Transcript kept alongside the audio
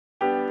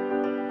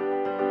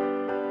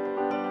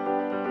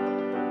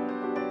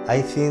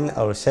I think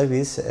our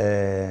service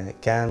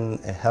can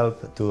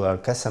help to our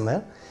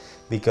customer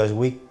because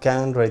we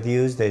can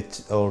reduce the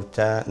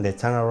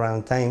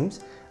turnaround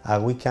times.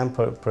 We can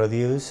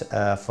produce,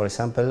 for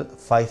example,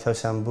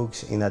 5,000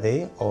 books in a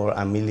day or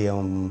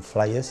 1,000,000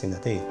 flyers in a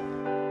day.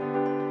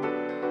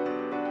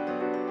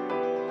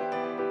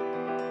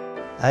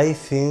 I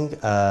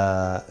think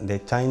the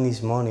time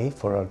is money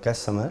for our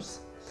customers,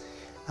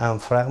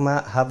 and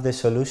FRAGMA have the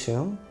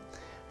solution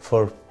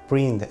for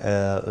print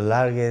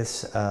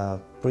largest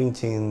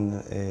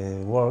printing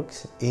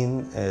works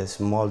in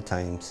small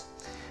times,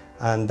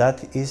 and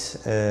that is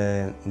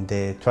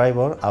the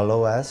Tribor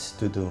allow us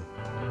to do.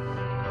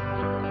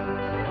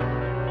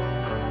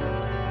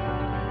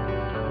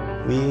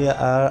 We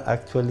are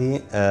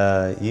actually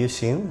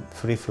using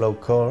free flow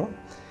core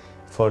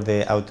for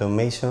the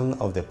automation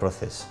of the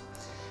process,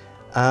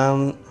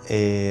 and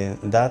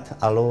that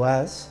allow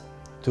us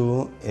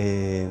to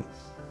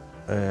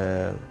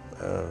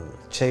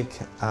check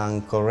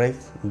and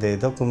correct the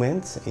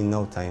documents in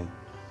no time.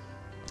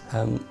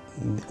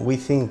 We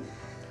think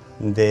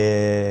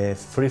the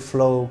free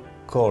flow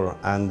core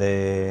and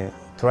the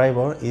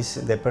Tribor is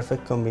the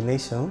perfect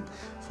combination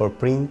for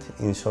print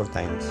in short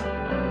times.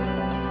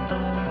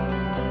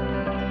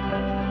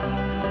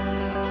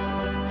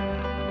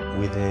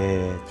 With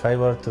the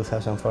Tribor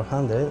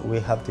 2400, we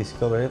have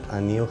discovered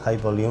a new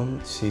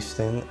high-volume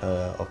system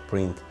of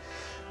print.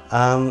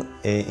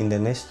 In the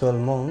next 12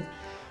 months,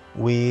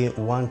 we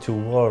want to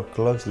work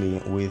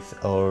closely with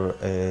our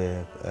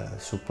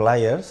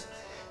suppliers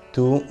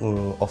to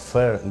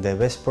offer the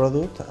best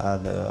product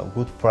at a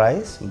good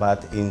price,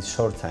 but in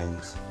short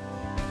times.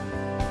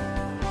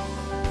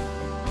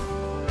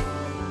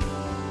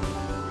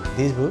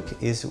 This book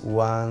is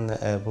one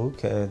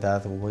book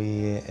that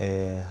we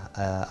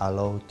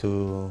allow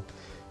to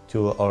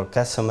our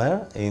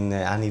customer in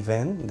an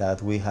event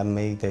that we have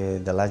made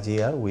the last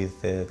year with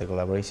the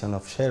collaboration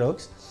of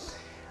Xerox.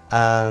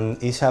 And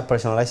it's a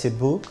personalized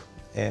book,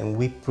 and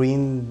we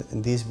print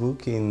this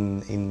book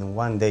in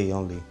one day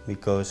only,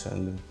 because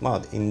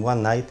well, in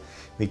one night,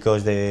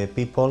 because the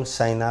people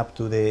sign up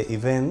to the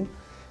event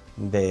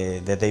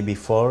the day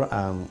before,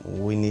 and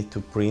we need to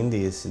print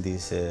this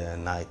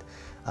night.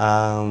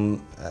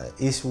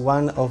 It's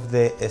one of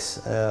the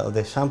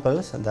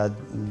samples that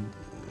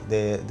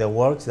the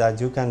works that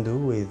you can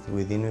do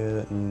within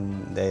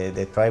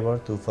the Tribor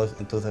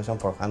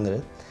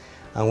 2400,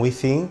 and we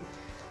think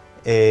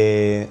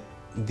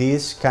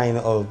this kind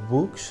of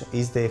books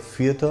is the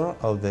future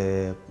of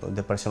the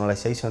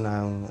personalization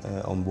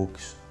on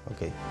books.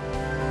 Okay.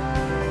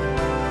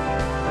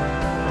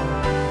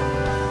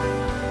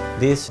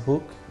 This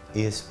book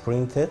is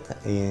printed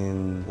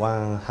in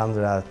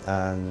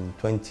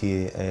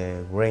 120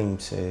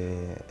 grams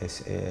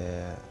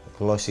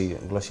glossy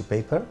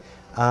paper,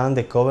 and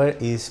the cover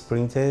is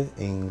printed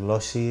in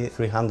glossy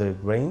 300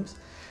 grams,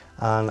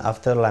 and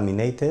after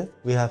laminated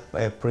we have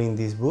printed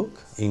this book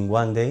in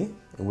one day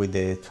with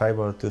the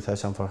Tribor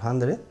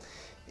 2400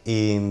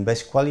 in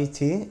best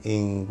quality,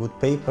 in good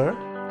paper.